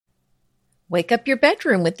Wake up your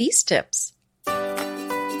bedroom with these tips.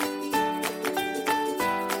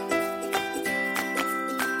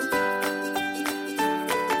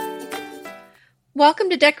 Welcome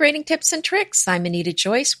to Decorating Tips and Tricks. I'm Anita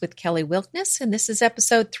Joyce with Kelly Wilkness, and this is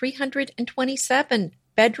episode 327,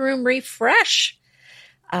 Bedroom Refresh.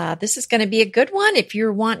 This is going to be a good one if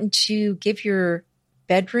you're wanting to give your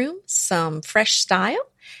bedroom some fresh style.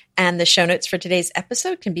 And the show notes for today's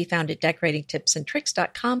episode can be found at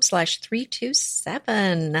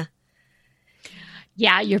decoratingtipsandtricks.com/327.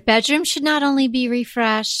 Yeah, your bedroom should not only be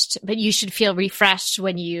refreshed, but you should feel refreshed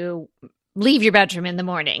when you leave your bedroom in the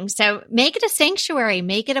morning. So make it a sanctuary,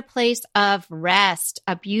 make it a place of rest,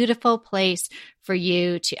 a beautiful place for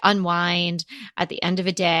you to unwind at the end of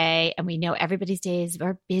a day. And we know everybody's days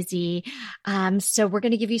are busy. So we're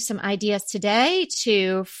going to give you some ideas today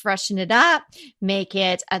to freshen it up, make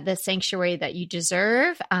it the sanctuary that you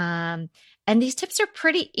deserve. And these tips are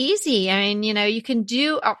pretty easy. I mean, you can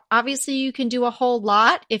do a whole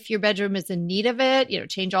lot if your bedroom is in need of it,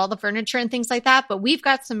 change all the furniture and things like that. But we've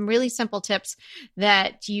got some really simple tips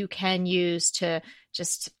that you can use to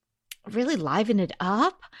just really liven it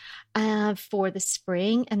up for the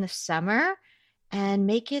spring and the summer and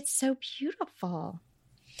make it so beautiful.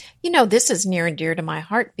 This is near and dear to my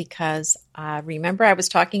heart because remember I was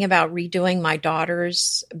talking about redoing my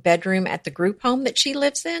daughter's bedroom at the group home that she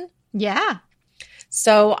lives in? Yeah.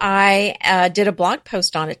 So I did a blog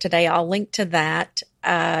post on it today. I'll link to that.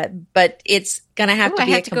 But it's going to have to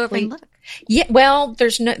be a complete. Go over and look. Yeah. Well,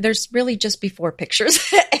 there's really just before pictures.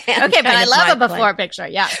 Okay, but I love a before picture.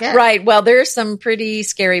 Yeah. Good. Right. Well, there's some pretty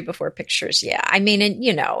scary before pictures. Yeah. I mean, and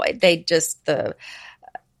they just I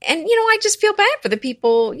just feel bad for the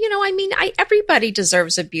people, everybody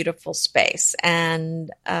deserves a beautiful space. And,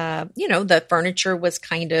 the furniture was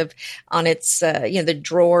kind of on its, the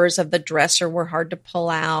drawers of the dresser were hard to pull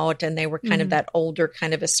out and they were kind of that older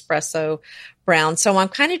kind of espresso brown. So I'm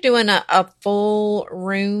kind of doing a full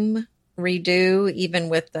room redo, even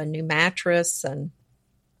with the new mattress and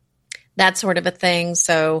that sort of a thing.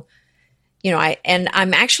 So,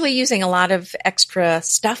 I'm actually using a lot of extra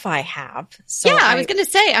stuff I have. So yeah, I was going to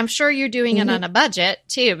say, I'm sure you're doing it on a budget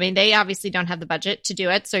too. I mean, they obviously don't have the budget to do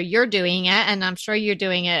it. So you're doing it. And I'm sure you're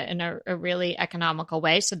doing it in a really economical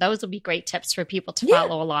way. So those will be great tips for people to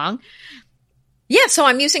follow along. Yeah, so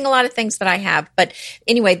I'm using a lot of things that I have. But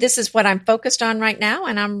anyway, this is what I'm focused on right now.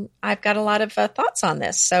 And I've got a lot of thoughts on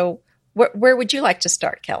this. So where would you like to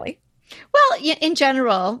start, Kelly? Well, in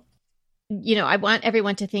general, I want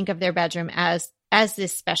everyone to think of their bedroom as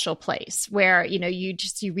this special place where, you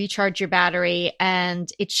recharge your battery, and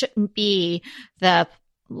it shouldn't be the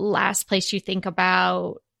last place you think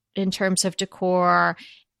about in terms of decor.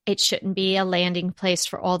 It shouldn't be a landing place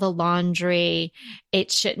for all the laundry. It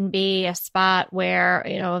shouldn't be a spot where,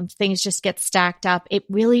 things just get stacked up. It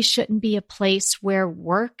really shouldn't be a place where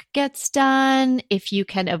work gets done. If you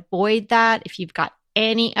can avoid that, if you've got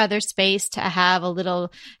any other space to have a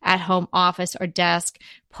little at-home office or desk,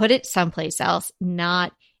 put it someplace else,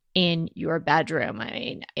 not in your bedroom. I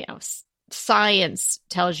mean, science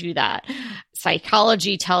tells you that.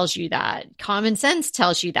 Psychology tells you that. Common sense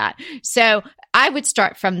tells you that. So I would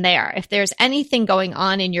start from there. If there's anything going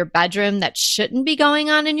on in your bedroom that shouldn't be going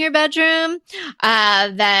on in your bedroom,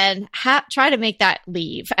 then try to make that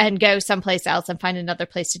leave and go someplace else and find another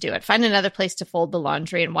place to do it. Find another place to fold the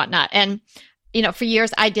laundry and whatnot. And for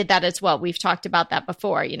years, I did that as well. We've talked about that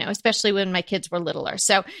before, especially when my kids were littler.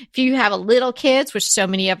 So if you have a little kids, which so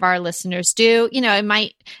many of our listeners do,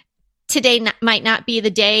 today might not be the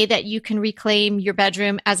day that you can reclaim your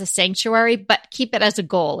bedroom as a sanctuary, but keep it as a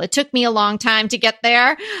goal. It took me a long time to get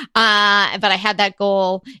there, but I had that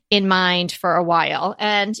goal in mind for a while.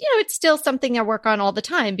 And, it's still something I work on all the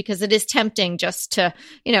time because it is tempting just to,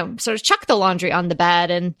 sort of chuck the laundry on the bed.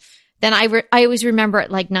 And then I always remember at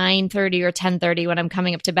like 9:30 or 10:30 when I'm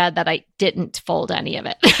coming up to bed that I didn't fold any of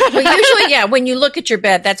it. Well, usually, yeah, when you look at your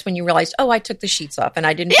bed, that's when you realize, I took the sheets off and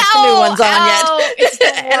I didn't put the new ones on yet.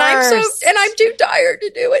 and I'm too tired to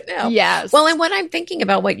do it now. Yes. Well, and what I'm thinking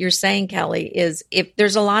about what you're saying, Kelly, is if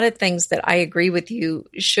there's a lot of things that I agree with you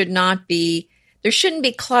there shouldn't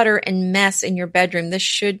be clutter and mess in your bedroom. This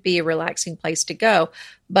should be a relaxing place to go.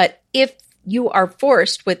 But if you are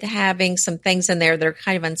forced with having some things in there that are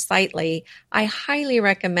kind of unsightly, I highly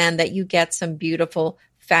recommend that you get some beautiful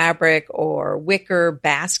fabric or wicker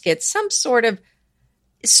baskets, some sort of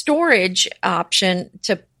storage option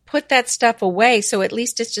to put that stuff away. So at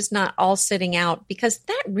least it's just not all sitting out, because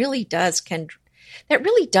that really does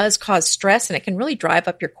cause stress, and it can really drive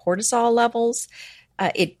up your cortisol levels.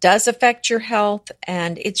 It does affect your health,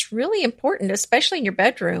 and it's really important, especially in your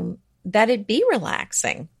bedroom, that it be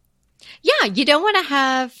relaxing. Yeah, you don't want to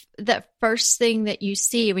have the first thing that you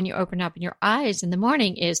see when you open up in your eyes in the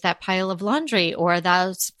morning is that pile of laundry or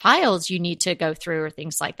those files you need to go through or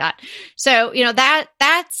things like that. So,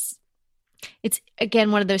 that's it's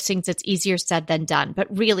again one of those things that's easier said than done.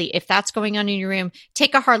 But really, if that's going on in your room,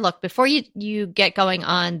 take a hard look before you get going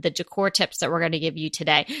on the decor tips that we're going to give you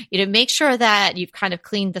today. Make sure that you've kind of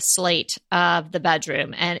cleaned the slate of the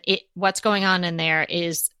bedroom, and what's going on in there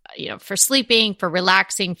is for sleeping, for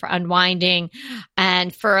relaxing, for unwinding,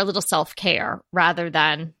 and for a little self-care rather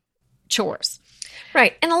than chores.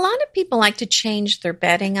 Right. And a lot of people like to change their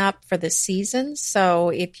bedding up for the season. So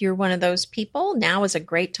if you're one of those people, now is a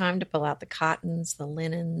great time to pull out the cottons, the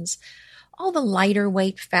linens, all the lighter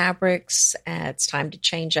weight fabrics. It's time to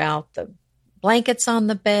change out the blankets on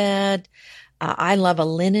the bed. I love a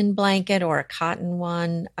linen blanket or a cotton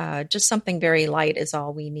one. Just something very light is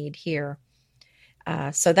all we need here.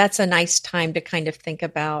 So that's a nice time to kind of think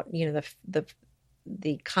about,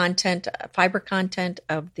 the content, fiber content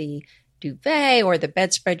of the duvet or the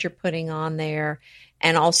bedspread you're putting on there,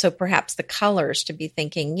 and also perhaps the colors to be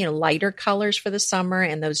thinking, lighter colors for the summer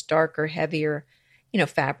and those darker, heavier,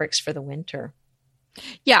 fabrics for the winter.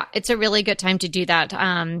 Yeah, it's a really good time to do that.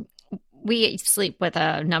 We sleep with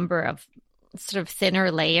a number of sort of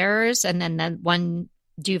thinner layers, and then one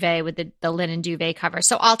duvet with the linen duvet cover.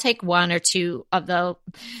 So I'll take one or two of the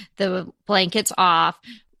blankets off,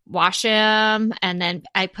 wash them, and then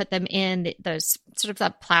I put them in those sort of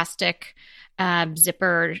the plastic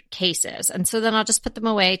zipper cases. And so then I'll just put them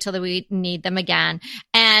away till we need them again.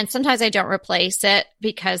 And sometimes I don't replace it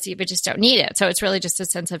because you just don't need it. So it's really just a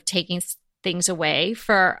sense of taking things away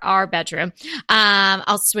for our bedroom.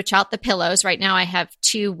 I'll switch out the pillows. Right now I have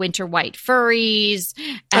 2 winter white furries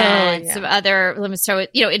and some other limits. So,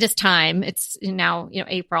 it is time. It's now,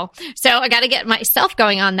 April. So I got to get myself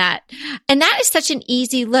going on that. And that is such an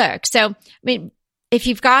easy look. So, if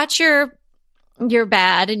you've got your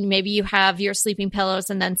bed and maybe you have your sleeping pillows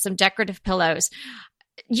and then some decorative pillows,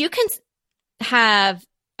 you can have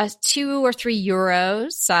 2 or 3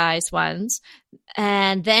 Euros size ones.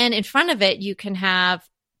 And then in front of it, you can have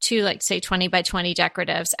 2, say 20 by 20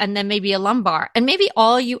 decoratives, and then maybe a lumbar. And maybe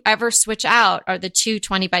all you ever switch out are the 2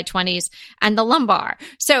 20 by 20s and the lumbar.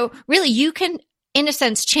 So really you can, in a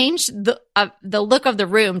sense, change the look of the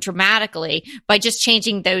room dramatically by just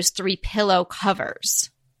changing those 3 pillow covers.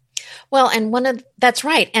 Well, and that's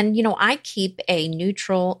right. And, I keep a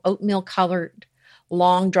neutral oatmeal colored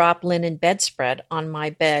long drop linen bedspread on my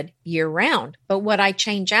bed year round. But what I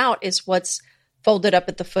change out is what's folded up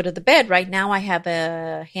at the foot of the bed. Right now I have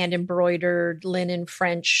a hand embroidered linen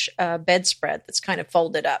French bedspread that's kind of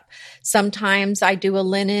folded up. Sometimes I do a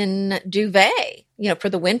linen duvet. For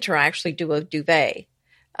the winter, I actually do a duvet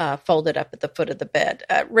folded up at the foot of the bed.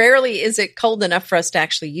 Rarely is it cold enough for us to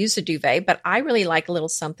actually use a duvet, but I really like a little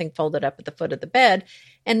something folded up at the foot of the bed.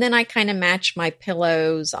 And then I kind of match my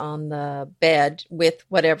pillows on the bed with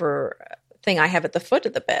whatever thing I have at the foot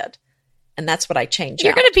of the bed. And that's what I change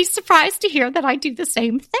You're out. going to be surprised to hear that I do the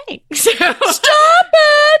same thing. So, stop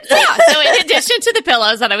it! Yeah. So in addition to the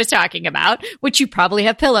pillows that I was talking about, which you probably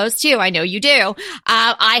have pillows too, I know you do,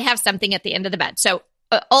 I have something at the end of the bed. So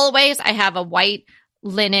always I have a white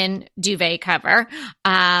linen duvet cover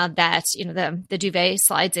that the duvet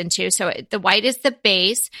slides into. So the white is the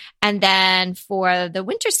base, and then for the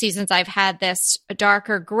winter seasons, I've had this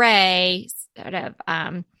darker gray sort of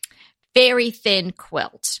very thin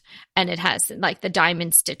quilt, and it has like the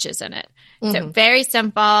diamond stitches in it. Mm-hmm. So very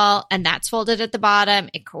simple, and that's folded at the bottom.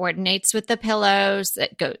 It coordinates with the pillows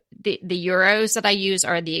that go. The Euros that I use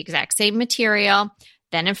are the exact same material.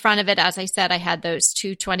 Then in front of it, as I said, I had those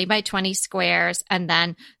 2 20 by 20 squares, and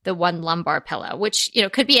then the 1 lumbar pillow, which,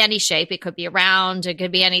 could be any shape. It could be a round, it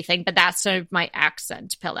could be anything, but that's sort of my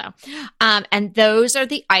accent pillow. And those are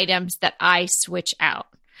the items that I switch out.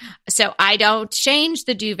 So I don't change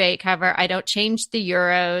the duvet cover. I don't change the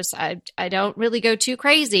Euros. I don't really go too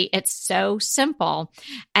crazy. It's so simple.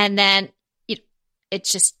 And then it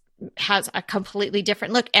just has a completely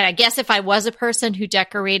different look. And I guess if I was a person who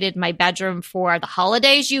decorated my bedroom for the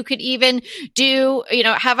holidays, you could even do,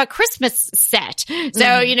 have a Christmas set.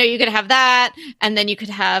 So, you could have that, and then you could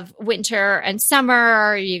have winter and summer,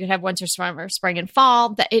 or you could have winter, summer, spring, and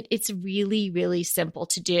fall. It's really, really simple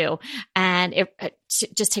to do. And it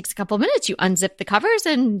just takes a couple of minutes. You unzip the covers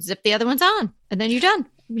and zip the other ones on, and then you're done.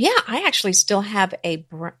 Yeah, I actually still have a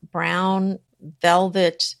brown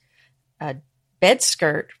velvet bed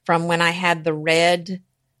skirt from when I had the red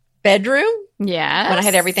bedroom, Yeah. When I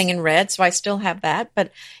had everything in red. So I still have that.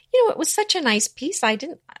 But, it was such a nice piece.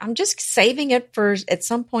 I'm just saving it for, at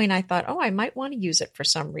some point I thought, I might want to use it for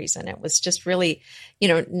some reason. It was just really,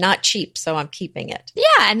 not cheap. So I'm keeping it.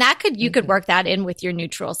 Yeah. And you could work that in with your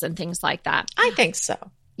neutrals and things like that. I think so.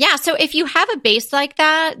 Yeah. So if you have a base like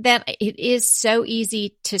that, then it is so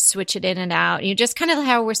easy to switch it in and out. Just kind of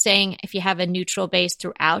how we're saying, if you have a neutral base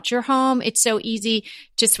throughout your home, it's so easy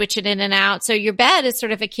to switch it in and out. So your bed is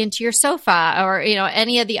sort of akin to your sofa or,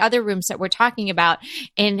 any of the other rooms that we're talking about,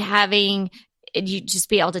 and having you just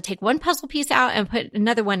be able to take one puzzle piece out and put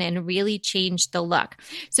another one in and really change the look.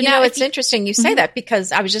 So now it's interesting you say that,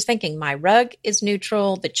 because I was just thinking my rug is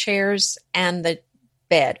neutral, the chairs and the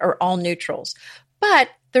bed are all neutrals, but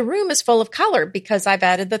the room is full of color because I've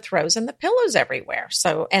added the throws and the pillows everywhere.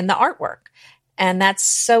 So, and the artwork. And that's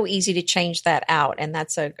so easy to change that out. And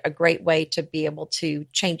that's a great way to be able to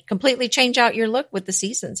completely change out your look with the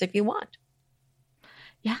seasons if you want.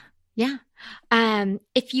 Yeah. Yeah.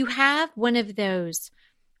 If you have one of those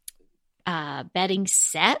bedding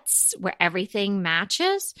sets where everything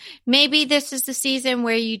matches, maybe this is the season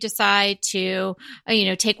where you decide to,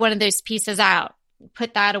 take one of those pieces out,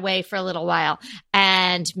 put that away for a little while,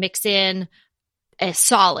 and mix in a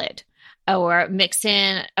solid or mix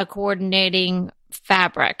in a coordinating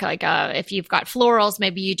fabric. Like if you've got florals,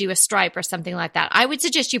 maybe you do a stripe or something like that. I would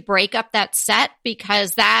suggest you break up that set,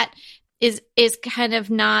 because that is kind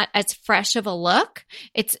of not as fresh of a look.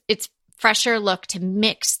 It's fresher look to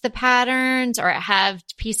mix the patterns or have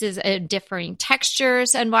pieces of differing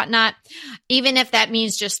textures and whatnot. Even if that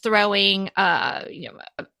means just throwing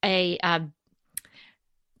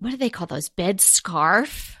what do they call those? Bed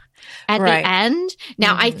scarf at the end.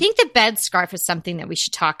 Now, I think the bed scarf is something that we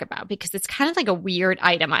should talk about, because it's kind of like a weird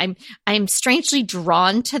item. I'm strangely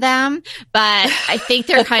drawn to them, but I think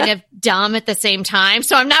they're kind of dumb at the same time.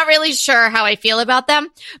 So I'm not really sure how I feel about them,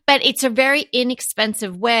 but it's a very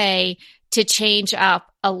inexpensive way to change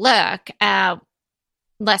up a look.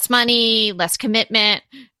 Less money, less commitment.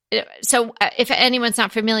 So if anyone's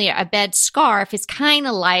not familiar, a bed scarf is kind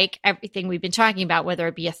of like everything we've been talking about, whether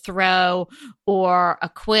it be a throw or a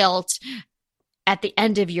quilt at the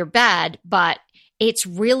end of your bed, but it's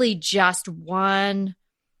really just one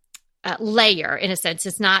layer in a sense.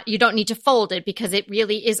 It's not, you don't need to fold it, because it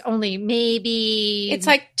really is only maybe, it's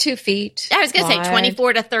like 2 feet. I was going to say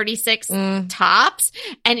 24 to 36 tops.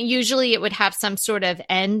 And usually it would have some sort of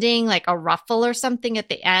ending, like a ruffle or something at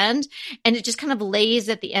the end. And it just kind of lays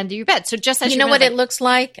at the end of your bed. So just as you know what it looks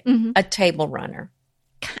like? A table runner.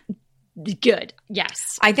 Good.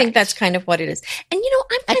 Yes. I think that's kind of what it is. And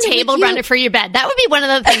I'm kind a table runner for your bed. That would be one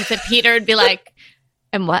of the things that Peter would be like,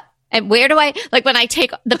 and what? And where do I, like when I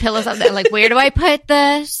take the pillows off there, like, where do I put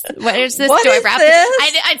this? What is this? What do is I wrap this?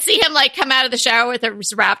 I'd see him like come out of the shower with it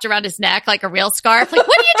wrapped around his neck like a real scarf. Like,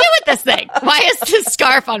 what do you do with this thing? Why is this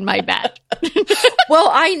scarf on my bed? Well,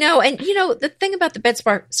 I know. And the thing about the bed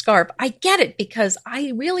scarf, I get it, because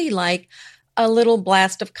I really like a little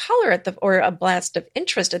blast of color or a blast of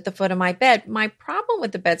interest at the foot of my bed. My problem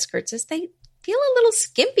with the bed skirts is they feel a little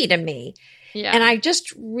skimpy to me. Yeah. And I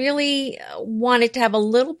just really wanted to have a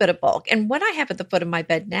little bit of bulk. And what I have at the foot of my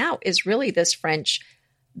bed now is really this French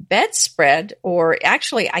bedspread, or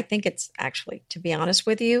actually, I think to be honest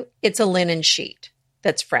with you, it's a linen sheet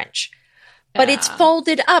that's French. But it's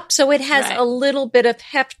folded up, so it has a little bit of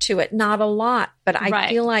heft to it, not a lot. But I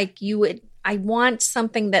feel like I want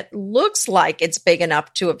something that looks like it's big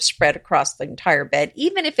enough to have spread across the entire bed,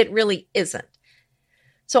 even if it really isn't.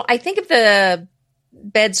 So I think if the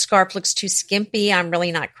bed scarf looks too skimpy, I'm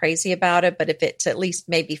really not crazy about it. But if it's at least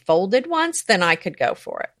maybe folded once, then I could go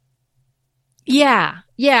for it. Yeah.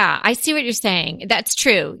 Yeah. I see what you're saying. That's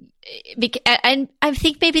true. And I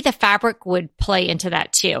think maybe the fabric would play into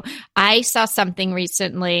that too. I saw something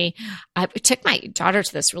recently. I took my daughter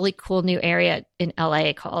to this really cool new area in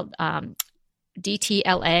LA called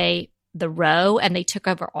DTLA The Row, and they took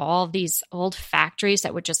over all these old factories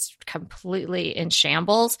that were just completely in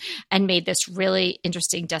shambles and made this really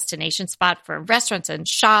interesting destination spot for restaurants and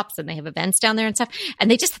shops, and they have events down there and stuff. And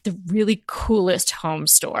they just had the really coolest home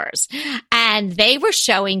stores. And they were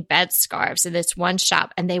showing bed scarves in this one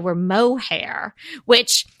shop, and they were mohair,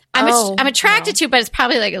 which I'm attracted to, but it's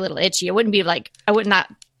probably like a little itchy. It wouldn't be like, I would not.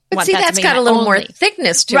 But see, that's got a little more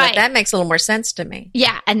thickness to it. That makes a little more sense to me.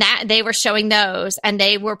 Yeah. And that they were showing those, and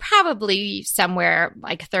they were probably somewhere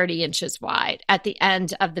like 30 inches wide at the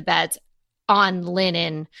end of the beds on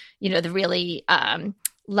linen, the really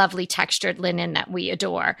lovely textured linen that we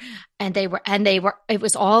adore. And it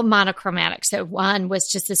was all monochromatic. So one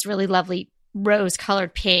was just this really lovely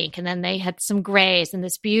rose-colored pink, and then they had some grays and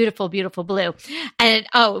this beautiful, beautiful blue. And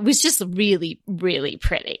it was just really, really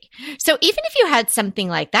pretty. So even if you had something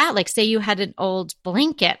like that, like say you had an old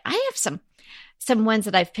blanket, I have some ones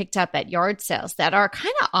that I've picked up at yard sales that are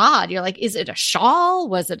kind of odd. You're like, is it a shawl?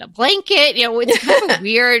 Was it a blanket? It's kind of a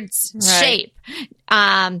weird shape.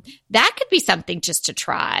 That could be something just to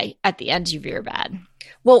try at the end of your bed.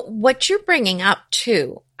 Well, what you're bringing up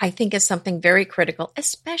too, I think is something very critical,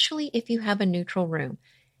 especially if you have a neutral room.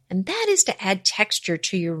 And that is to add texture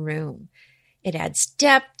to your room. It adds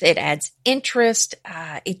depth. It adds interest.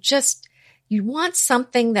 You want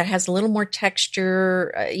something that has a little more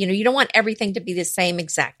texture. You don't want everything to be the same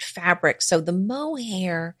exact fabric. So the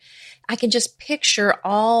mohair, I can just picture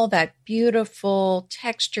all that beautiful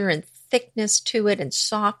texture and thickness to it and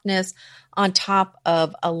softness on top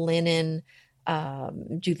of a linen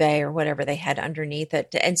duvet or whatever they had underneath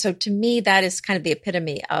it. And so to me, that is kind of the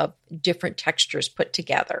epitome of different textures put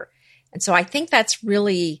together. And so I think that's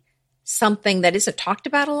really something that isn't talked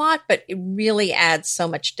about a lot, but it really adds so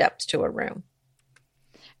much depth to a room.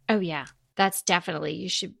 Oh, yeah. That's definitely, you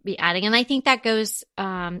should be adding. And I think that goes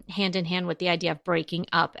hand in hand with the idea of breaking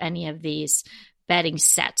up any of these bedding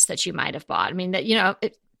sets that you might have bought. I mean,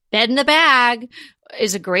 bed in the bag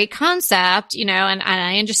is a great concept, and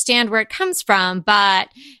I understand where it comes from, but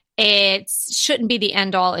it shouldn't be the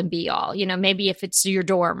end all and be all. Maybe if it's your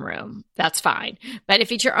dorm room, that's fine. But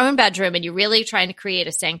if it's your own bedroom and you're really trying to create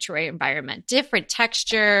a sanctuary environment, different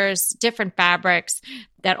textures, different fabrics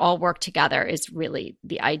that all work together is really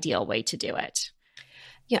the ideal way to do it.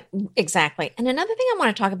 Yeah, exactly. And another thing I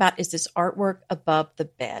want to talk about is this artwork above the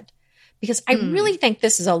bed, because I really think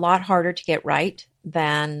this is a lot harder to get right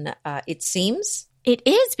than it seems. It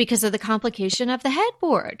is because of the complication of the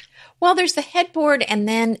headboard. Well, there's the headboard, and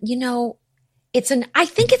then, I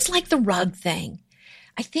think it's like the rug thing.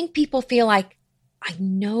 I think people feel like, I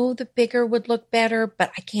know the bigger would look better,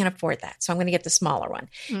 but I can't afford that. So I'm going to get the smaller one.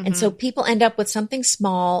 Mm-hmm. And so people end up with something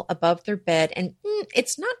small above their bed, and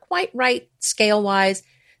it's not quite right scale-wise.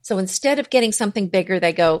 So instead of getting something bigger,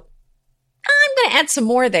 they go, I'm going to add some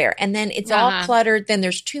more there. And then it's all cluttered. Then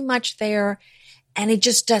there's too much there. And it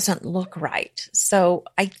just doesn't look right. So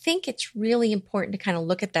I think it's really important to kind of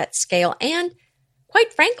look at that scale. And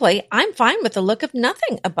quite frankly, I'm fine with the look of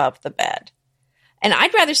nothing above the bed. And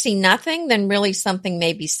I'd rather see nothing than really something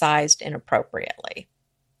maybe sized inappropriately.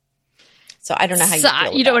 So I don't know how you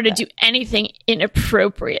feel you don't want to do anything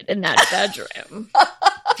inappropriate in that bedroom.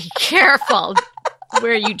 Be careful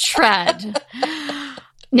where you tread.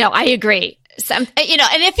 No, I agree. And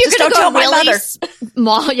if you're going to go really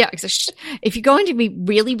small, if you're going to be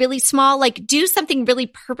really, really small, like do something really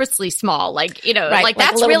purposely small, like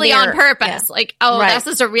that's really mirror. On purpose. Yeah. This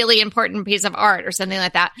is a really important piece of art or something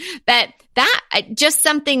like that. But that just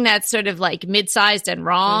something that's sort of like mid-sized and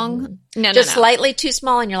wrong. Mm-hmm. No, slightly too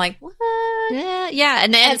small, and you're like, what? Yeah.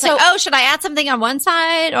 And then it's like, oh, should I add something on one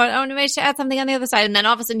side, or maybe I should add something on the other side? And then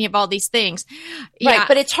all of a sudden you have all these things. Yeah. Right,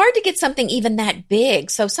 but it's hard to get something even that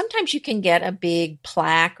big. So sometimes you can get a big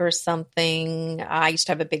plaque or something. I used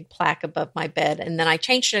to have a big plaque above my bed, and then I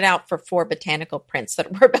changed it out for 4 botanical prints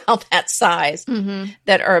that were about that size,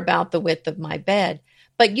 that are about the width of my bed.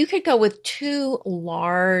 But you could go with 2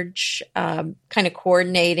 large kind of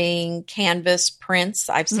coordinating canvas prints.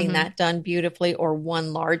 I've seen that done beautifully, or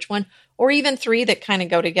 1 large one, or even 3 that kind of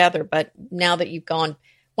go together. But now that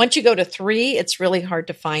once you go to 3, it's really hard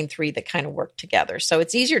to find 3 that kind of work together. So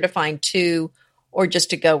it's easier to find 2 or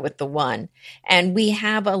just to go with the 1. And we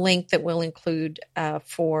have a link that we'll include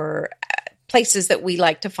for places that we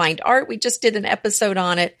like to find art. We just did an episode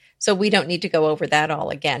on it, so we don't need to go over that all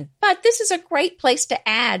again. But this is a great place to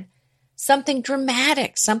add something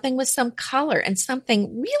dramatic, something with some color and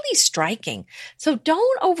something really striking. So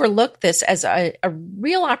don't overlook this as a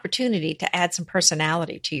real opportunity to add some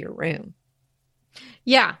personality to your room.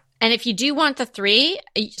 Yeah. And if you do want the 3,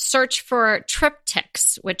 search for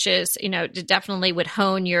triptychs, which is, definitely would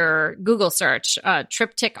hone your Google search,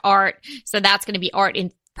 triptych art. So that's going to be art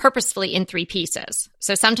purposefully in 3 pieces.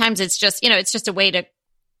 So sometimes it's just, it's just a way to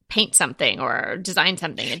paint something or design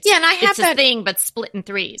something. And I have that thing, but split in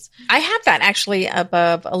 3s. I have that actually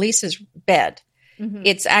above Elise's bed. Mm-hmm.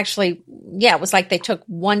 It's actually, it was like they took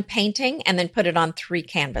 1 painting and then put it on 3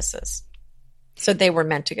 canvases. So they were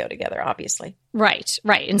meant to go together, obviously. Right.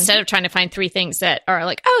 Instead of trying to find 3 things that are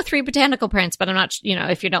like, 3 botanical prints, but I'm not,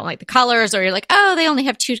 if you don't like the colors, or you're like, they only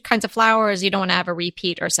have 2 kinds of flowers, you don't want to have a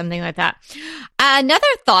repeat or something like that. Another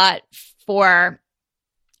thought for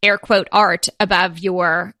air quote art above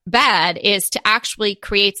your bed is to actually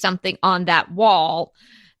create something on that wall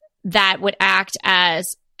that would act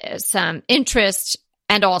as some interest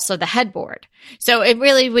and also the headboard. So it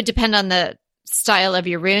really would depend on the style of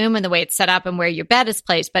your room and the way it's set up and where your bed is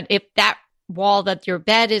placed. But if that wall that your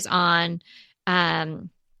bed is on can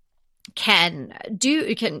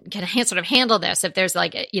sort of handle this, if there's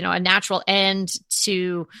like a natural end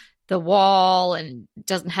to the wall and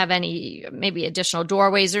doesn't have any maybe additional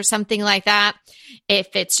doorways or something like that,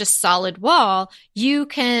 if it's just solid wall, you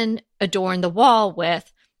can adorn the wall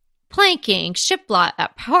with planking, shiplap,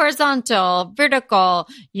 horizontal, vertical.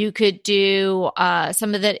 You could do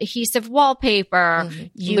some of the adhesive wallpaper.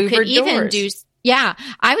 You Louvered could even doors. do. Yeah,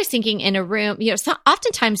 I was thinking in a room.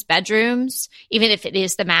 Oftentimes bedrooms, even if it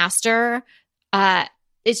is the master,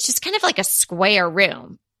 it's just kind of like a square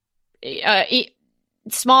room,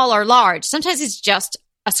 small or large. Sometimes it's just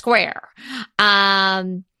a square.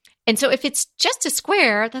 And so if it's just a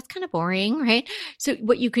square, that's kind of boring, right? So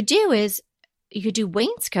what you could do is you could do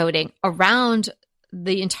wainscoting around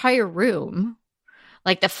the entire room,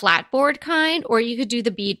 like the flatboard kind, or you could do the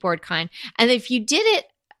beadboard kind. And if you did it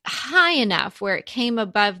high enough where it came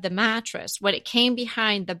above the mattress, when it came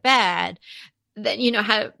behind the bed, then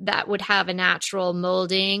how that would have a natural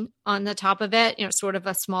molding on the top of it, sort of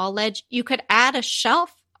a small ledge. You could add a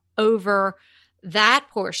shelf over that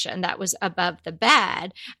portion that was above the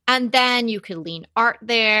bed, and then you could lean art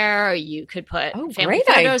there. You could put family great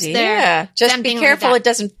photos idea. there. Just be careful it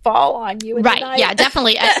doesn't fall on you. In right? the night. Yeah,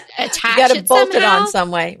 definitely attach. You got to bolt it somehow. on some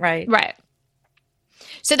way, right? Right.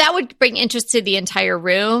 So that would bring interest to the entire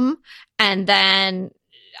room, and then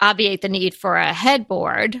obviate the need for a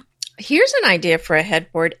headboard. Here's an idea for a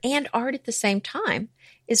headboard and art at the same time,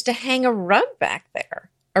 is to hang a rug back there.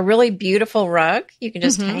 A really beautiful rug. You can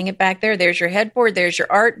just hang it back there. There's your headboard. There's your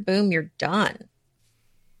art. Boom, you're done.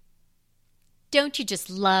 Don't you just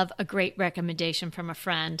love a great recommendation from a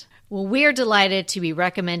friend? Well, we're delighted to be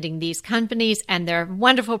recommending these companies and their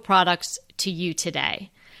wonderful products to you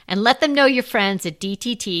today. And let them know your friends at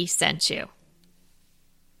DTT sent you.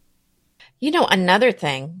 Another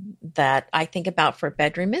thing that I think about for a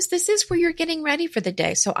bedroom is this is where you're getting ready for the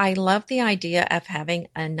day. So I love the idea of having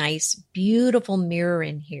a nice, beautiful mirror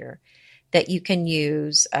in here that you can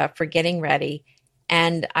use for getting ready.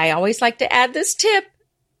 And I always like to add this tip.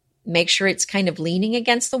 Make sure it's kind of leaning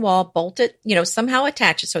against the wall, bolt it, somehow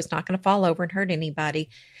attach it so it's not going to fall over and hurt anybody.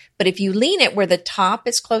 But if you lean it where the top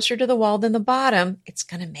is closer to the wall than the bottom, it's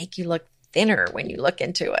going to make you look thinner when you look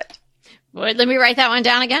into it. Wait, let me write that one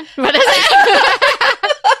down again. What is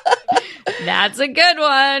it? That's a good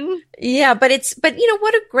one. Yeah, but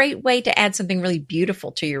what a great way to add something really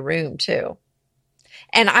beautiful to your room too.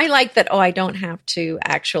 And I like that, I don't have to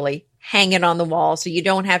actually hang it on the wall. So you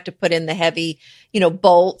don't have to put in the heavy,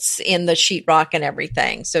 bolts in the sheetrock and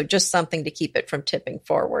everything. So just something to keep it from tipping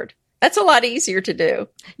forward. That's a lot easier to do.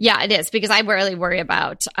 Yeah, it is, because I really worry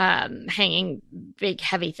about hanging big,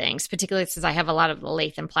 heavy things, particularly since I have a lot of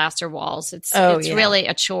lath and plaster walls. It's really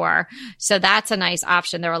a chore. So that's a nice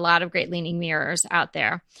option. There are a lot of great leaning mirrors out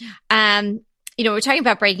there. We're talking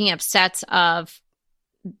about breaking up sets of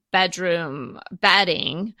bedroom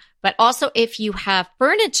bedding, but also if you have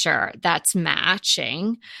furniture that's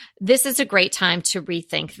matching, this is a great time to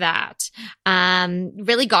rethink that.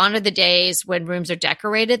 Really gone are the days when rooms are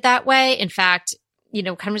decorated that way. In fact,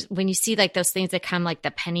 kind of when you see like those things that come like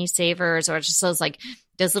the penny savers, or just those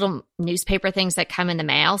little newspaper things that come in the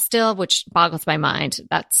mail still, which boggles my mind.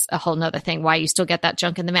 That's a whole nother thing, why you still get that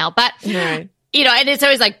junk in the mail. But right. And it's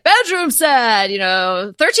always like bedroom set,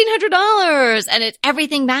 $1,300, and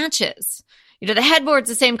everything matches. The headboard's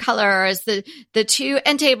the same color as the two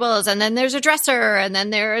end tables, and then there's a dresser, and then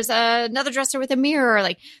there's another dresser with a mirror.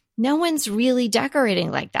 Like, no one's really decorating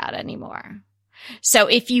like that anymore. So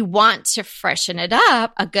if you want to freshen it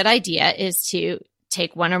up, a good idea is to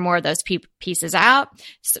take one or more of those pieces out.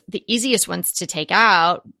 So the easiest ones to take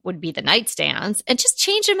out would be the nightstands, and just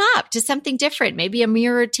change them up to something different. Maybe a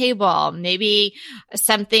mirrored table, maybe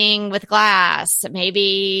something with glass,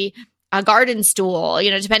 maybe a garden stool,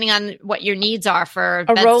 depending on what your needs are for a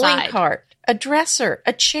bedside. rolling cart, a dresser,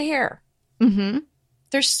 a chair. Mm-hmm.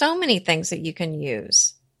 There's so many things that you can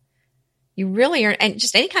use. You really are, and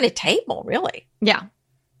just any kind of table, really. Yeah.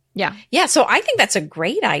 Yeah. Yeah. So I think that's a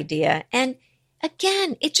great idea. And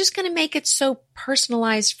again, it's just going to make it so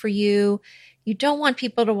personalized for you. You don't want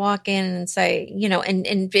people to walk in and say,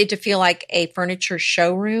 and it to feel like a furniture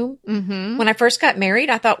showroom. Mm-hmm. When I first got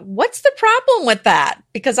married, I thought, what's the problem with that?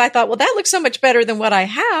 Because I thought, well, that looks so much better than what I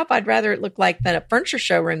have. I'd rather it look like than a furniture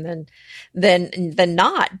showroom than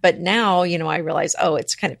not. But now, I realize,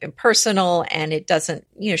 it's kind of impersonal and it doesn't,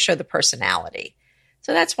 show the personality.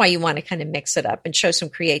 So that's why you want to kind of mix it up and show some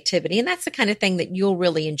creativity. And that's the kind of thing that you'll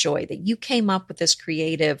really enjoy, that you came up with this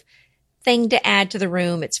creative thing to add to the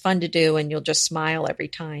room. It's fun to do, and you'll just smile every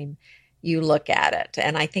time you look at it.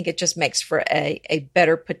 And I think it just makes for a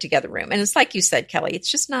better put together room. And it's like you said, Kelly,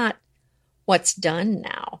 it's just not what's done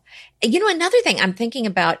now. You know, another thing I'm thinking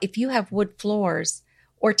about, if you have wood floors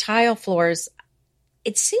or tile floors,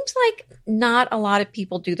 it seems like not a lot of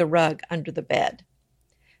people do the rug under the bed.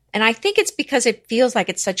 And I think it's because it feels like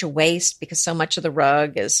it's such a waste because so much of the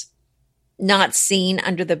rug is not seen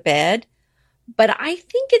under the bed. But I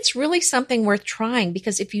think it's really something worth trying,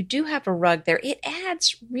 because if you do have a rug there, it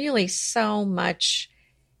adds really so much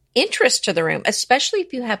interest to the room, especially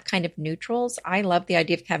if you have kind of neutrals. I love the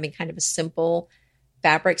idea of having kind of a simple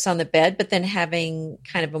fabrics on the bed, but then having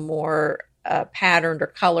kind of a more patterned or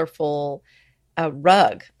colorful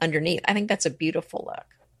rug underneath. I think that's a beautiful look.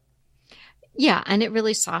 Yeah, and it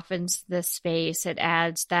really softens the space. It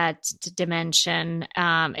adds that dimension.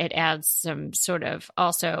 It adds some sort of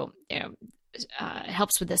also,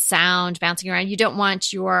 helps with the sound bouncing around. You don't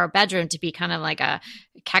want your bedroom to be kind of like a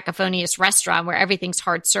cacophonious restaurant where everything's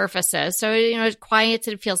hard surfaces. So, it quiets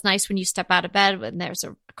and it feels nice when you step out of bed when there's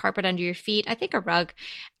a carpet under your feet. I think a rug,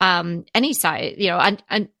 any size,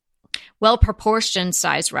 a well-proportioned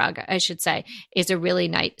size rug, I should say, is a really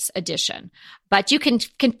nice addition. But you can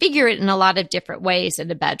configure it in a lot of different ways in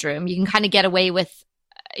the bedroom. You can kind of get away with,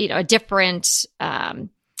 a different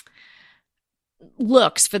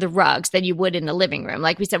looks for the rugs than you would in the living room.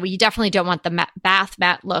 Like we said, you definitely don't want the bath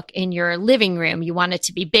mat look in your living room. You want it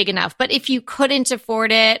to be big enough. But if you couldn't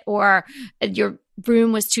afford it, or your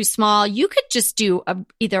room was too small, you could just do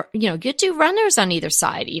you could do runners on either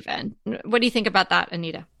side even. What do you think about that,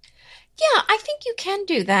 Anita? Yeah, I think you can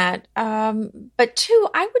do that. But too,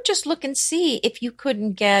 I would just look and see if you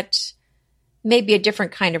couldn't get maybe a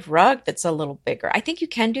different kind of rug that's a little bigger. I think you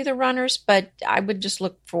can do the runners, but I would just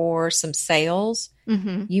look for some sales.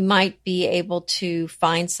 Mm-hmm. You might be able to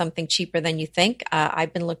find something cheaper than you think.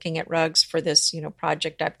 I've been looking at rugs for this,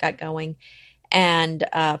 project I've got going, and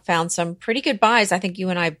found some pretty good buys. I think you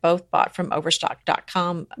and I both bought from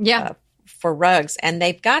Overstock.com for rugs, and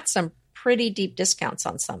they've got some pretty deep discounts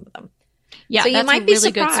on some of them. Yeah, so you might be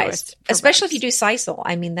really surprised, especially if you do sisal.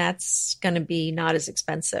 I mean, that's going to be not as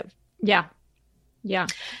expensive. Yeah. Yeah.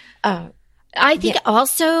 I think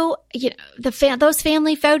also, those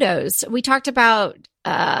family photos we talked about.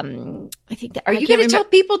 I think that, are you going to tell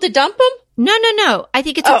people to dump them? No. I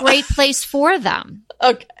think it's a great place for them.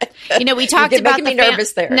 Okay. We talked about making me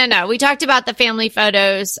nervous there. No. We talked about the family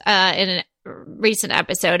photos in a recent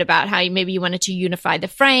episode about how maybe you wanted to unify the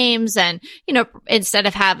frames, and instead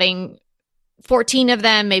of having 14 of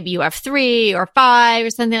them, maybe you have 3 or 5 or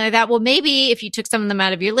something like that. Well, maybe if you took some of them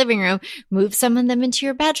out of your living room, move some of them into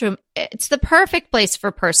your bedroom, it's the perfect place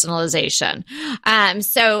for personalization.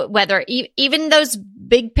 So whether even those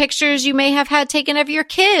big pictures you may have had taken of your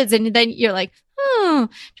kids, and then you're like, do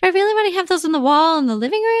I really want to have those on the wall in the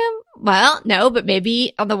living room? Well, no, but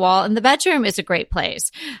maybe on the wall in the bedroom is a great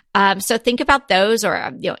place. So think about those,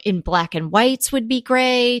 or, in black and whites would be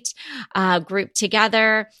great, grouped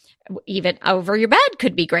together. Even over your bed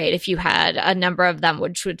could be great if you had a number of them,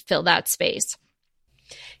 which would fill that space.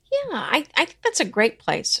 Yeah, I think that's a great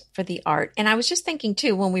place for the art. And I was just thinking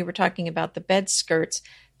too, when we were talking about the bed skirts,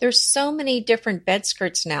 there's so many different bed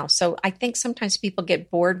skirts now. So I think sometimes people get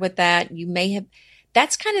bored with that.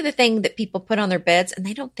 That's kind of the thing that people put on their beds, and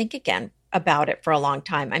they don't think again about it for a long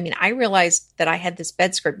time. I mean, I realized that I had this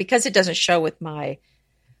bed skirt because it doesn't show with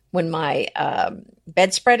when my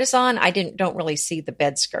bedspread is on. I don't really see the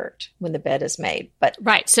bed skirt when the bed is made. But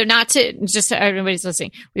right. So not to, just so everybody's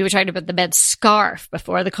listening, we were talking about the bed scarf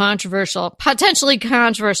before, the potentially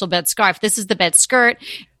controversial bed scarf. This is the bed skirt,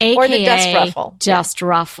 aka or the dust ruffle. Dust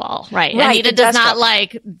ruffle. Right. Anita does not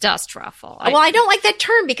like dust ruffle. Well, I don't like that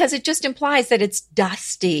term because it just implies that it's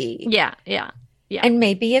dusty. Yeah. And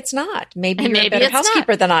maybe it's not. Maybe you're a better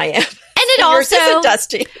housekeeper than I am. And it also isn't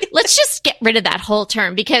dusty. Let's just get rid of that whole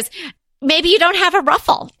term, because maybe you don't have a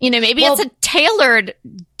ruffle. Maybe it's a tailored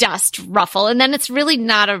dust ruffle, and then it's really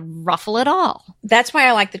not a ruffle at all. That's why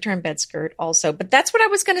I like the term bed skirt also. But that's what I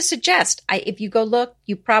was going to suggest. If you go look,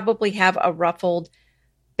 you probably have a ruffled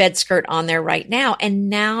bed skirt on there right now. And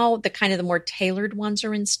now the more tailored ones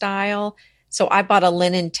are in style. So I bought a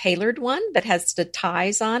linen tailored one that has the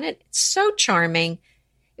ties on it. It's so charming.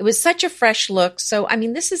 It was such a fresh look. So, I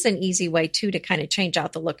mean, this is an easy way too to kind of change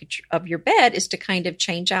out the look of your bed, is to kind of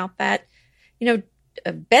change out that,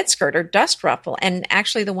 bed skirt or dust ruffle. And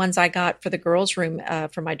actually the ones I got for the girls' room,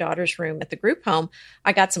 for my daughter's room at the group home,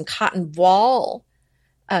 I got some cotton voile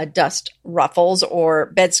dust ruffles or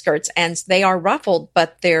bed skirts, and they are ruffled,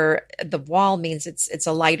 but the wall means it's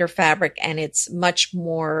a lighter fabric, and it's a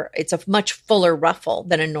much fuller ruffle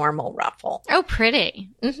than a normal ruffle. Oh, pretty.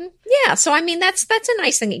 Mm-hmm. Yeah. So, I mean, that's a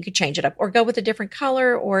nice thing that you could change it up or go with a different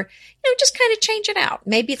color or, just kind of change it out.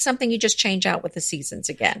 Maybe it's something you just change out with the seasons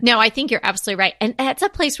again. No, I think you're absolutely right. And that's a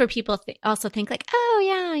place where people also think like, oh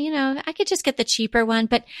yeah, I could just get the cheaper one,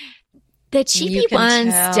 but the cheapy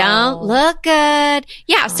ones don't look good.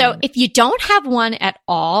 Yeah. So if you don't have one at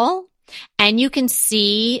all and you can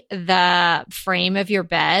see the frame of your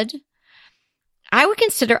bed, I would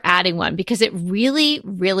consider adding one because it really,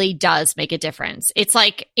 really does make a difference. It's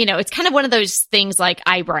like, it's kind of one of those things like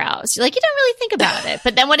eyebrows. You're like, you don't really think about it.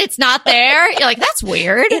 But then when it's not there, you're like, that's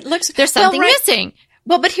weird. There's something missing.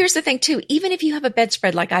 Well, but here's the thing too. Even if you have a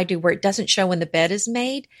bedspread like I do where it doesn't show when the bed is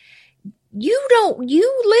made, you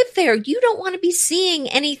live there. You don't want to be seeing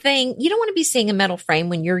anything. You don't want to be seeing a metal frame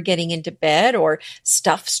when you're getting into bed or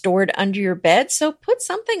stuff stored under your bed. So put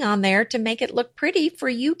something on there to make it look pretty for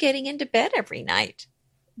you getting into bed every night.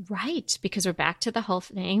 Right. Because we're back to the whole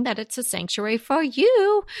thing that it's a sanctuary for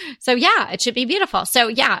you. So yeah, it should be beautiful. So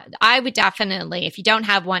yeah, I would definitely, if you don't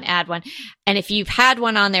have one, add one. And if you've had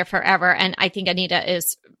one on there forever, and I think Anita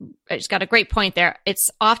she's got a great point there. It's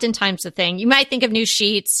oftentimes the thing. You might think of new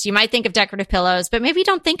sheets, you might think of decorative pillows, but maybe you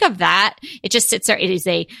don't think of that. It just sits there. It is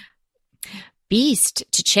a beast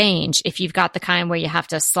to change if you've got the kind where you have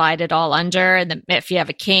to slide it all under, and if you have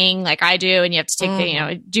a king like I do, and you have to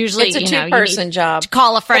take usually it's a two-person job to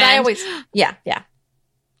call a friend. But I always, yeah,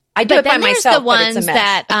 I do it by myself. The ones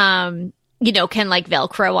that can like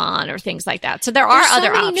Velcro on or things like that. So there's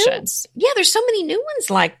other options. There's so many new ones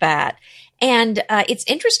like that. And it's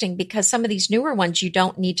interesting because some of these newer ones, you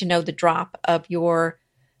don't need to know the drop of your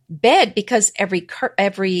bed because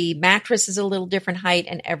every mattress is a little different height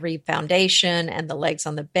and every foundation and the legs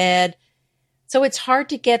on the bed. So it's hard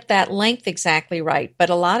to get that length exactly right. But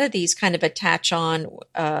a lot of these kind of attach on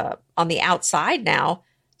the outside now.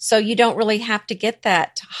 So you don't really have to get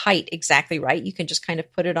that height exactly right. You can just kind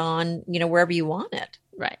of put it on, wherever you want it.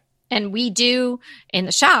 Right. And we do in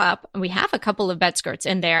the shop, we have a couple of bed skirts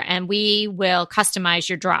in there, and we will customize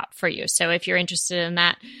your drop for you. So if you're interested in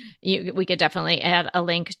that, we could definitely add a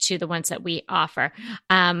link to the ones that we offer.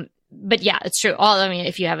 But yeah, it's true.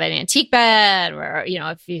 If you have an antique bed or,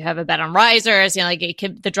 if you have a bed on risers,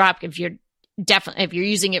 the drop, if you're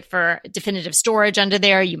using it for definitive storage under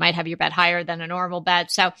there, you might have your bed higher than a normal bed.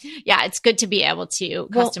 So yeah, it's good to be able to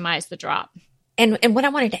customize the drop. And what I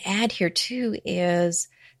wanted to add here too is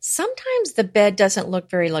sometimes the bed doesn't look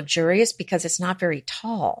very luxurious because it's not very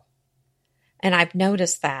tall. And I've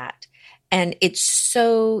noticed that. And it's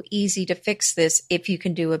so easy to fix this if you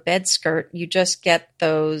can do a bed skirt. You just get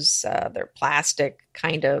those, they're plastic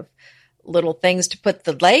kind of little things to put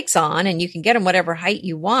the legs on, and you can get them whatever height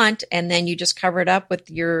you want. And then you just cover it up with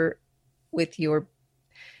your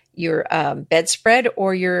bedspread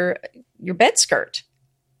or your bed skirt.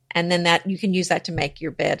 And then that you can use that to make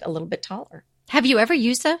your bed a little bit taller. Have you ever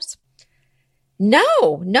used those?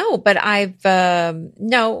 No, but I've,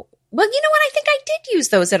 no. Well, you know what? I think I did use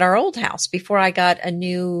those at our old house before I got a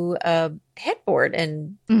new headboard.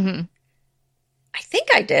 And I think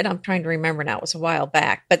I did. I'm trying to remember now. It was a while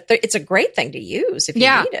back. But it's a great thing to use if you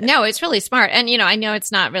need it. No, it's really smart. And, I know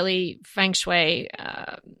it's not really feng shui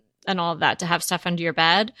and all of that to have stuff under your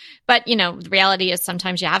bed. But, the reality is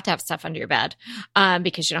sometimes you have to have stuff under your bed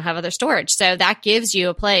because you don't have other storage. So that gives you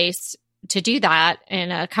a place to do that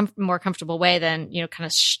in a more comfortable way than, kind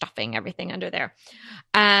of stuffing everything under there.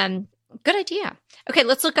 Good idea. Okay,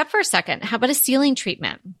 let's look up for a second. How about a ceiling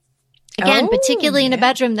treatment? Again, particularly in a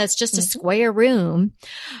bedroom that's just a square room.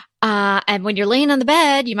 And when you're laying on the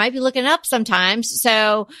bed, you might be looking up sometimes.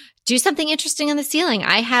 So do something interesting on the ceiling.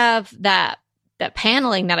 I have that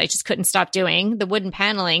paneling that I just couldn't stop doing, the wooden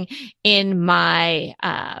paneling in my,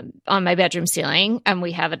 on my bedroom ceiling. And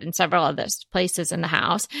we have it in several other places in the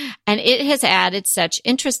house. And it has added such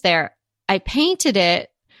interest there. I painted it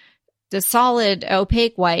the solid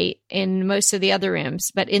opaque white in most of the other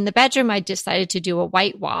rooms, but in the bedroom, I decided to do a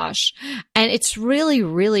whitewash, and it's really,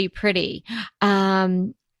 really pretty.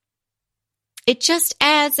 It just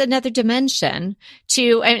adds another dimension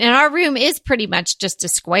to, and our room is pretty much just a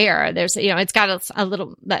square. There's, it's got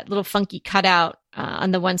that little funky cutout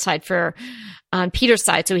on the one side on Peter's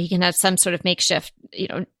side, so he can have some sort of makeshift,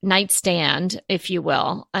 nightstand, if you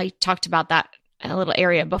will. I talked about that a little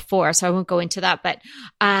area before, so I won't go into that, but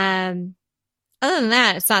other than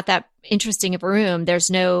that, it's not that interesting of a room. There's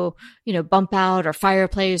no, bump out or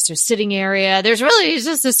fireplace or sitting area. It's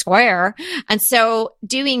just a square. And so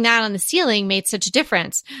doing that on the ceiling made such a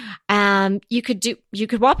difference. You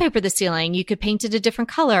could wallpaper the ceiling. You could paint it a different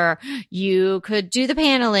color. You could do the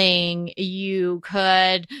paneling. You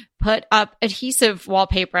could put up adhesive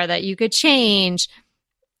wallpaper that you could change.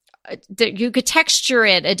 You could texture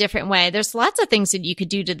it a different way. There's lots of things that you could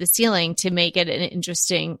do to the ceiling to make it an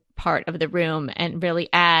interesting part of the room and really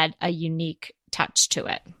add a unique touch to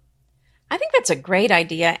it. I think that's a great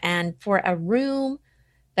idea. And for a room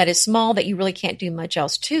that is small that you really can't do much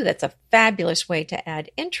else to, that's a fabulous way to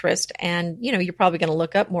add interest. And, you're probably going to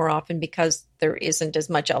look up more often because there isn't as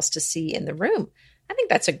much else to see in the room. I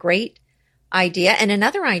think that's a great idea. And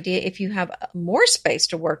another idea, if you have more space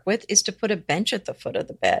to work with, is to put a bench at the foot of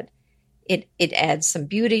the bed. It adds some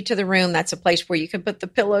beauty to the room. That's a place where you can put the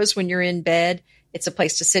pillows when you're in bed. It's a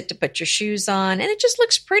place to sit to put your shoes on. And it just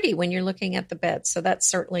looks pretty when you're looking at the bed. So that's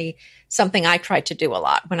certainly something I try to do a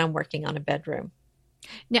lot when I'm working on a bedroom.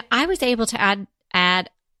 Now, I was able to add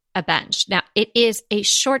a bench. Now, it is a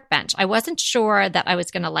short bench. I wasn't sure that I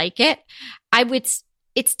was going to like it.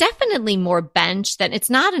 It's definitely more bench than it's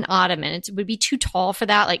not an ottoman. It would be too tall for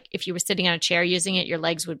that. Like if you were sitting on a chair using it, your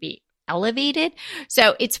legs would be elevated.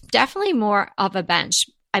 So it's definitely more of a bench.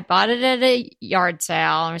 I bought it at a yard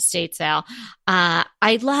sale or estate sale.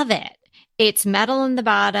 I love it. It's metal in the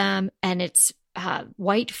bottom and it's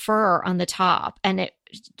white fur on the top. And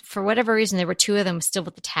for whatever reason, there were two of them still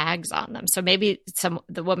with the tags on them. So maybe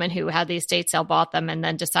the woman who had the estate sale bought them and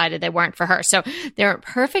then decided they weren't for her. So they're in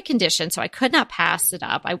perfect condition. So I could not pass it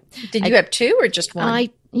up. Did you have two or just one?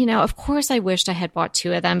 Of course I wished I had bought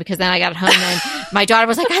two of them because then I got home and my daughter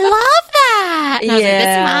was like, I love that. And I was like,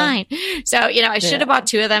 this is mine. So, I should have bought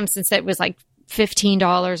two of them since it was like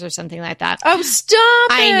 $15 or something like that. Oh, stop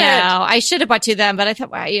it. I know. I should have bought two of them, but I thought,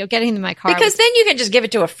 wow, getting them in my car. Because then you can just give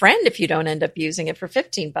it to a friend if you don't end up using it for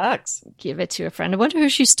 $15. Give it to a friend. I wonder who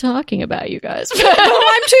she's talking about, you guys.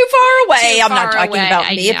 Oh, I'm too far away. Too I'm not far talking away. about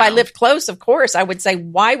me. If I lived close, of course, I would say,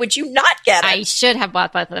 why would you not get it? I should have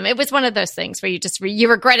bought both of them. It was one of those things where you just, you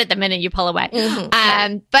regret it the minute you pull away.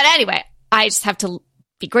 Mm-hmm. But anyway, I just have to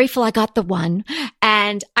be grateful I got the one.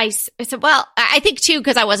 And I said, well, I think too,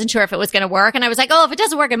 because I wasn't sure if it was going to work. And I was like, oh, if it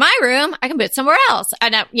doesn't work in my room, I can put it somewhere else.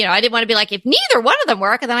 And, I didn't want to be like, if neither one of them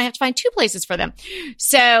work, and then I have to find two places for them.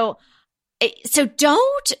 So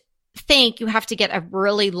don't think you have to get a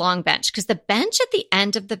really long bench because the bench at the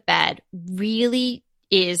end of the bed really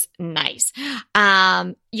is nice.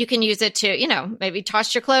 You can use it to, maybe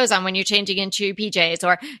toss your clothes on when you're changing into your PJs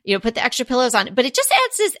or, put the extra pillows on. But it just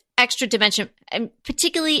adds this extra dimension, and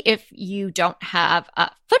particularly if you don't have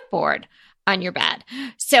a footboard on your bed.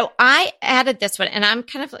 So I added this one and I'm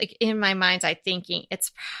kind of like in my mind's eye thinking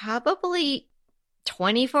it's probably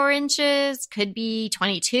 24 inches, could be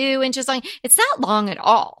 22 inches long. It's not long at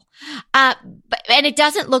all. And it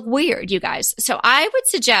doesn't look weird, you guys. So I would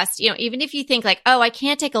suggest, even if you think like, oh, I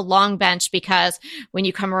can't take a long bench because when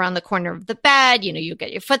you come around the corner of the bed, you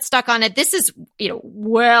get your foot stuck on it. This is,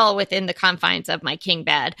 well within the confines of my king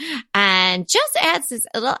bed and just adds this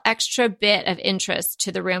little extra bit of interest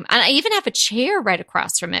to the room. And I even have a chair right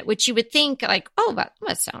across from it, which you would think like, oh, that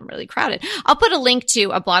must sound really crowded. I'll put a link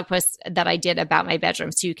to a blog post that I did about my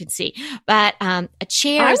bedroom so you can see. But a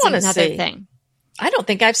chair is another thing. I don't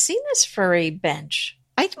think I've seen this furry bench.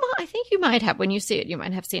 I think you might have. When you see it, you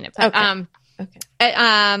might have seen it. But,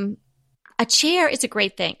 okay. A chair is a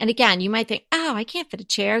great thing. And again, you might think, oh, I can't fit a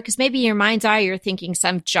chair because maybe in your mind's eye, you're thinking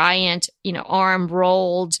some giant, arm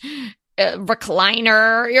rolled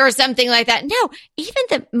recliner or something like that. No, even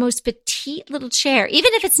the most petite little chair,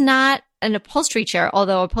 even if it's not an upholstery chair,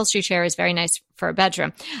 although upholstery chair is very nice for a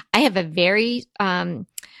bedroom. I have a very,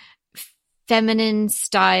 feminine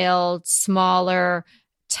styled, smaller,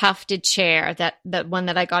 tufted chair, the one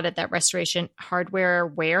that I got at that Restoration Hardware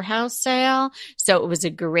warehouse sale. So it was a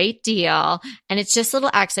great deal. And it's just a little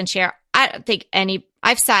accent chair. I don't think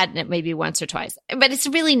I've sat in it maybe once or twice, but it's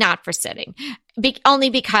really not for sitting. Only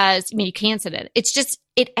because, you can sit in it. It's just,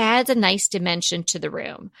 it adds a nice dimension to the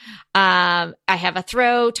room. I have a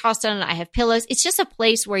throw tossed on it. I have pillows. It's just a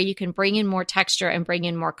place where you can bring in more texture and bring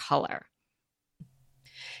in more color.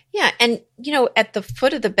 Yeah. And, at the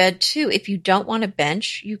foot of the bed too, if you don't want a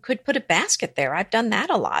bench, you could put a basket there. I've done that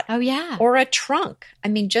a lot. Oh, yeah. Or a trunk.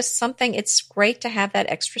 Just something, it's great to have that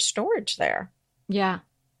extra storage there. Yeah.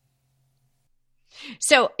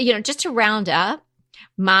 So, just to round up,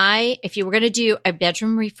 if you were going to do a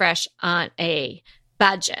bedroom refresh on a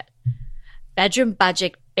bedroom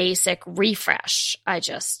budget basic refresh, I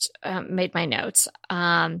just made my notes.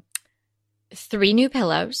 3 new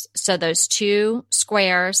pillows. So those 2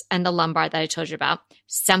 squares and the lumbar that I told you about.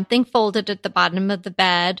 Something folded at the bottom of the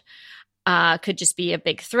bed. Could just be a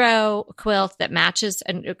big throw, a quilt that matches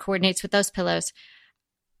and coordinates with those pillows.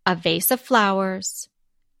 A vase of flowers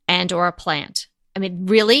and or a plant. I mean,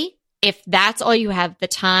 really, if that's all you have the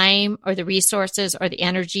time or the resources or the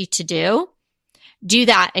energy to do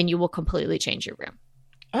that and you will completely change your room.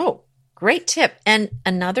 Oh, great tip. And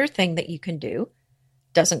another thing that you can do,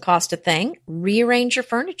 doesn't cost a thing, rearrange your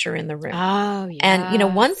furniture in the room. Oh, yeah.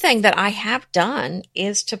 And, one thing that I have done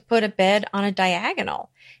is to put a bed on a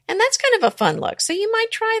diagonal. And that's kind of a fun look. So you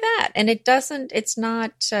might try that. And it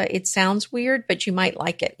sounds weird, but you might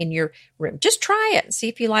like it in your room. Just try it and see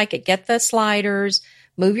if you like it. Get the sliders,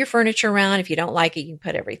 move your furniture around. If you don't like it, you can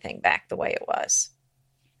put everything back the way it was.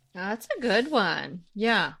 That's a good one.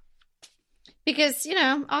 Yeah. Because,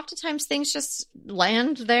 oftentimes things just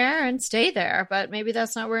land there and stay there, but maybe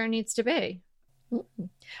that's not where it needs to be.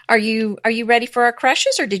 Are you ready for our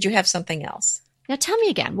crushes, or did you have something else? Now tell me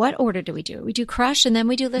again, what order do? We do crush and then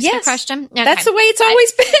we do listener question? Okay. That's the way it's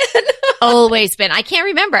always been. Always been. I can't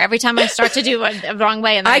remember. Every time I start to do it the wrong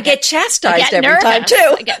way. And I get chastised every time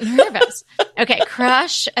too. I get nervous. Okay,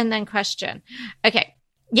 crush and then question. Okay.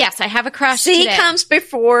 Yes, I have a crush C today. comes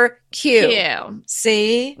before Q. Q.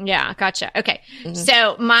 C. Yeah, gotcha. Okay. Mm-hmm.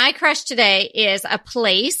 So my crush today is a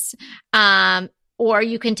place, or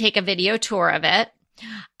you can take a video tour of it.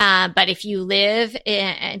 But if you live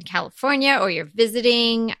in California or you're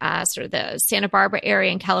visiting sort of the Santa Barbara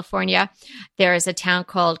area in California, there is a town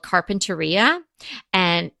called Carpinteria.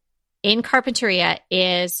 And in Carpinteria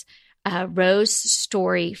is Rose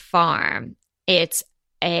Story Farm. It's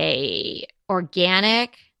a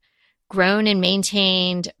organic, grown and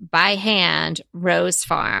maintained by hand rose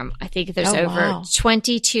farm. I think there's over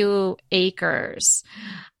 22 acres.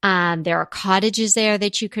 There are cottages there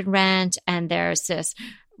that you can rent. And there's this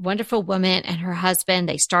wonderful woman and her husband.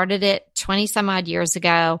 They started it 20 some odd years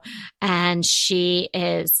ago. And she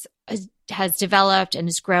has developed and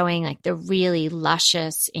is growing like the really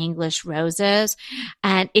luscious English roses.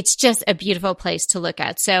 And it's just a beautiful place to look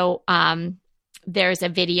at. So, there's a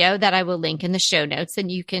video that I will link in the show notes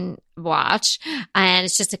and you can watch. And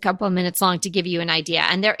it's just a couple of minutes long to give you an idea.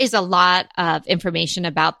 And there is a lot of information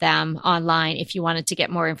about them online if you wanted to get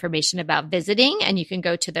more information about visiting, and you can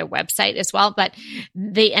go to their website as well. But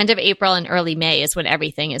the end of April and early May is when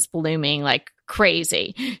everything is blooming like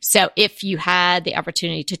crazy. So if you had the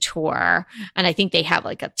opportunity to tour, and I think they have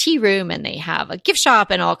like a tea room and they have a gift shop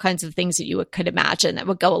and all kinds of things that you could imagine that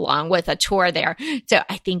would go along with a tour there. So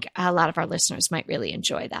I think a lot of our listeners might really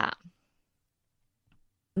enjoy that.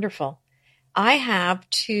 Wonderful. I have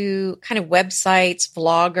 2 kind of websites,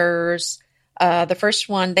 vloggers. The first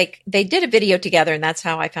one, they did a video together, and that's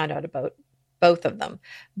how I found out about both of them.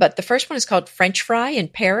 But the first one is called French Fry in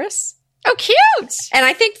Paris. Oh, cute. And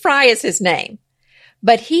I think Fry is his name.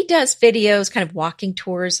 But he does videos, kind of walking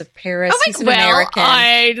tours of Paris. Oh, he's an American.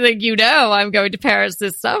 I think I'm going to Paris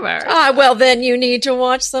this summer. Well, then you need to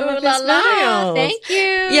watch some of his videos. Thank you.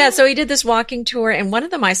 Yeah, so he did this walking tour, and one of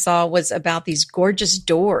them I saw was about these gorgeous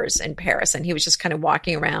doors in Paris, and he was just kind of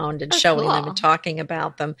walking around and showing them and talking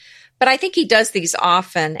about them. But I think he does these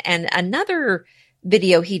often. And another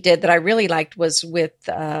video he did that I really liked was with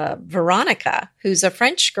Veronica, who's a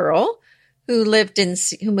French girl who moved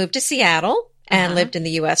to Seattle. And lived in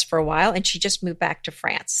the U.S. for a while, and she just moved back to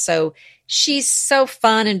France. So she's so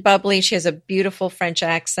fun and bubbly. She has a beautiful French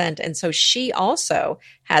accent, and so she also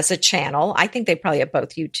has a channel. I think they probably have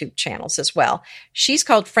both YouTube channels as well. She's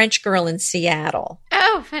called French Girl in Seattle.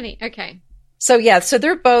 Oh, funny. Okay. So so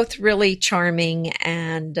they're both really charming,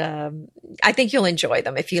 and I think you'll enjoy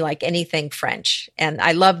them if you like anything French. And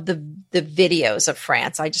I love the videos of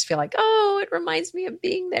France. I just feel like, it reminds me of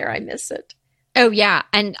being there. I miss it. Oh, yeah.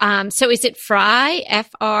 And so is it Fry,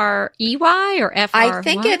 F-R-E-Y or F-R-Y? I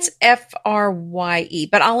think it's F-R-Y-E,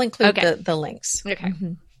 but I'll include the links. Okay.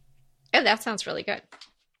 Mm-hmm. Oh, that sounds really good.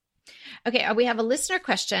 Okay, we have a listener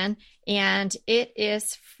question, and it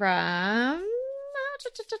is from,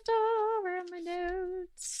 where are my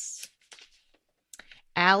notes?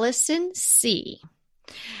 Allison C.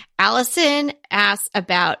 Allison asks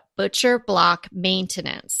about butcher block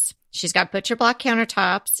maintenance. She's got butcher block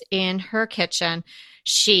countertops in her kitchen.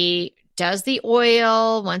 She does the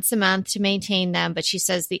oil once a month to maintain them, but she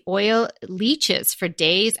says the oil leaches for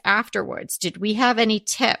days afterwards. Did we have any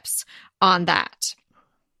tips on that?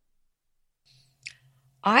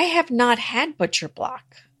 I have not had butcher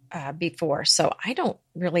block. before. So I don't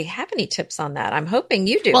really have any tips on that. I'm hoping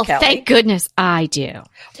you do, Well, Kelly. thank goodness I do.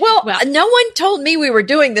 Well, no one told me we were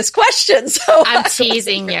doing this question, so I'm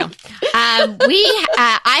teasing you.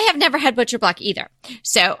 I have never had butcher block either.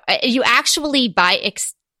 So you actually, by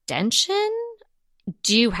extension,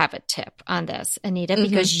 do have a tip on this, Anita,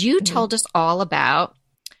 because you told us all about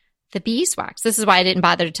the beeswax. This is why I didn't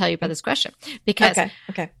bother to tell you about this question, because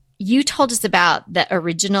you told us about the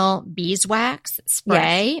original beeswax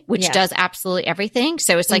spray, which does absolutely everything.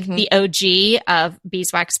 So it's like the OG of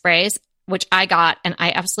beeswax sprays, which I got and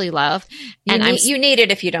I absolutely love. You need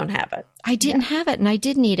it if you don't have it. I didn't have it, and I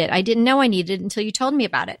did need it. I didn't know I needed it until you told me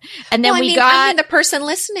about it. And then I mean the person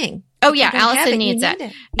listening. Oh yeah, Allison needs it.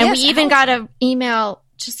 And we even got an email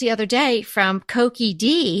just the other day from Koki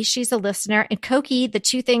D. She's a listener. And Koki, the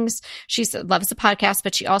two things, she loves the podcast,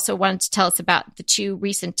 but she also wanted to tell us about the two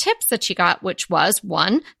recent tips that she got, which was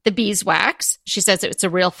one, the beeswax. She says it's a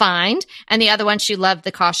real find. And the other one, she loved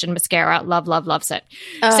the Caution mascara. Loves it.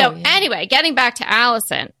 Anyway, getting back to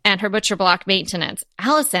Allison and her butcher block maintenance.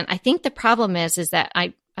 Allison, I think the problem is that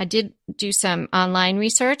I did do some online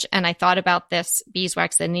research and I thought about this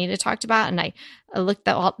beeswax that Anita talked about, and I looked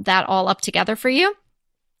that all up together for you.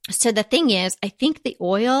 So the thing is, I think the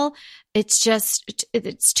oil, it's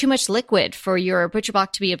too much liquid for your butcher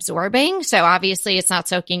block to be absorbing. So obviously it's not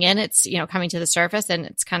soaking in. It's, coming to the surface and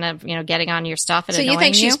it's kind of, getting on your stuff and annoying you. So you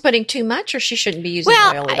think she's putting too much, or she shouldn't be using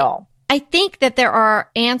oil at all? I think that there are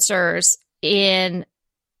answers in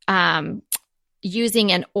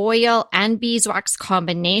using an oil and beeswax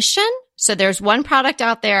combination. So there's one product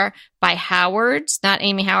out there by Howard's, not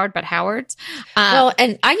Amy Howard, but Howard's.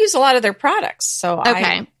 And I use a lot of their products. So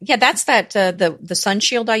that's the sun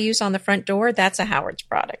shield I use on the front door. That's a Howard's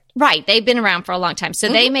product. Right. They've been around for a long time. So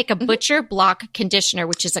they make a butcher block conditioner,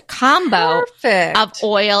 which is a combo of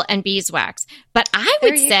oil and beeswax. But I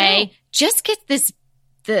would say just get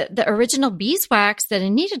the original beeswax that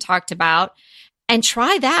Anita talked about and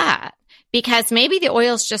try that, because maybe the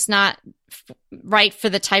oil is just not right for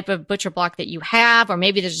the type of butcher block that you have, or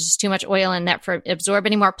maybe there's just too much oil in that for absorb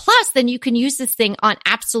anymore. Plus, then you can use this thing on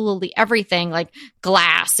absolutely everything, like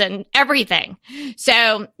glass and everything.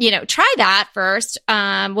 So, try that first.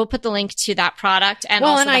 We'll put the link to that product and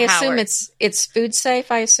also I assume it's food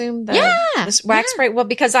safe. I assume this wax spray. Well,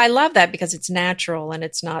 because I love that because it's natural and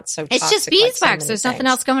it's not so toxic. It's just beeswax. There's nothing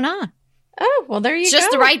else going on. Oh, well, there you go. It's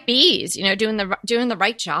just the right bees, doing the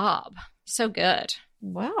right job. So good.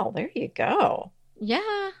 Wow, there you go.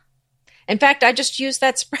 Yeah. In fact, I just used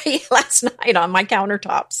that spray last night on my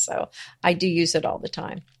countertops, so I do use it all the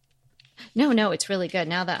time. No, it's really good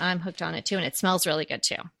now that I'm hooked on it too, and it smells really good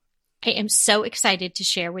too. I am so excited to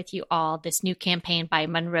share with you all this new campaign by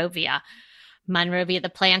Monrovia. Monrovia, the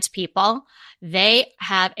plant people, they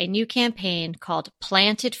have a new campaign called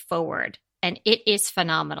Planted Forward, and it is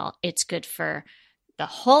phenomenal. It's good for the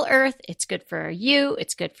whole earth. It's good for you.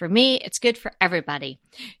 It's good for me. It's good for everybody.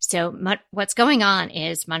 So what's going on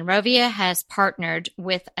is Monrovia has partnered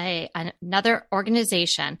with another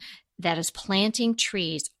organization that is planting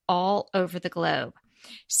trees all over the globe.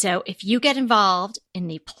 So if you get involved in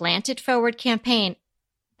the Planted Forward campaign,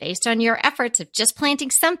 based on your efforts of just planting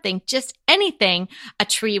something, just anything, a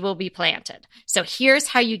tree will be planted. So here's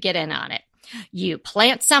how you get in on it. You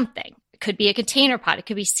plant something. Could be a container pot. It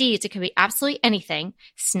could be seeds. It could be absolutely anything.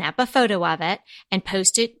 Snap a photo of it and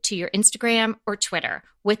post it to your Instagram or Twitter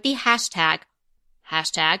with the hashtag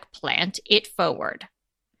 #PlantItForward.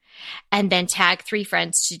 And then tag 3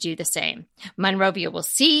 friends to do the same. Monrovia will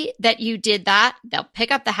see that you did that. They'll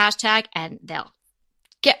pick up the hashtag and they'll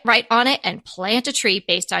get right on it and plant a tree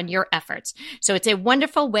based on your efforts. So it's a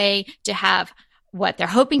wonderful way to have what they're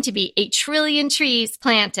hoping to be 1 trillion trees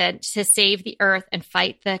planted to save the earth and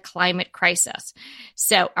fight the climate crisis.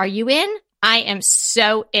 So are you in? I am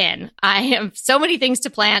so in. I have so many things to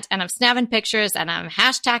plant, and I'm snapping pictures, and I'm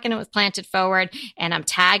hashtagging it with Planted Forward, and I'm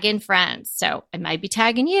tagging friends. So I might be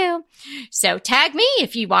tagging you. So tag me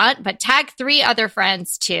if you want, but tag 3 other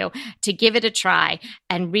friends too, to give it a try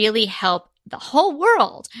and really help the whole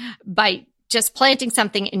world by just planting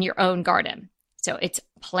something in your own garden. So it's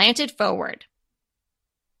Planted Forward.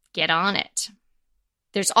 Get on it.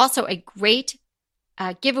 There's also a great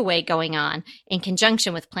giveaway going on in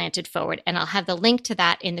conjunction with Planted Forward, and I'll have the link to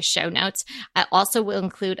that in the show notes. I also will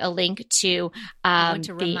include a link to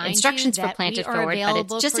the instructions for Planted Forward, but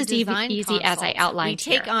it's just as easy as I outlined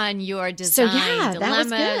here. We take on your design dilemmas,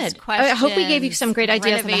 that was good. questions, I hope we gave you some great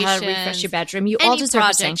ideas on how to refresh your bedroom. You all deserve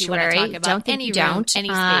a sanctuary. Don't think you don't.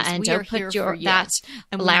 And don't put that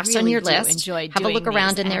last on your list. Have a look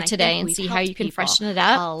around in there today and see how you can freshen it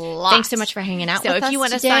up. Thanks so much for hanging out with us today. So if you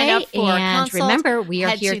want to sign up for and remember, We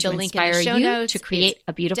are here to inspire you to create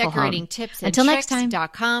a beautiful home. Decorating tips and Until next time.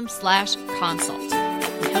 .com/consult.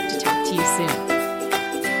 We hope to talk to you soon.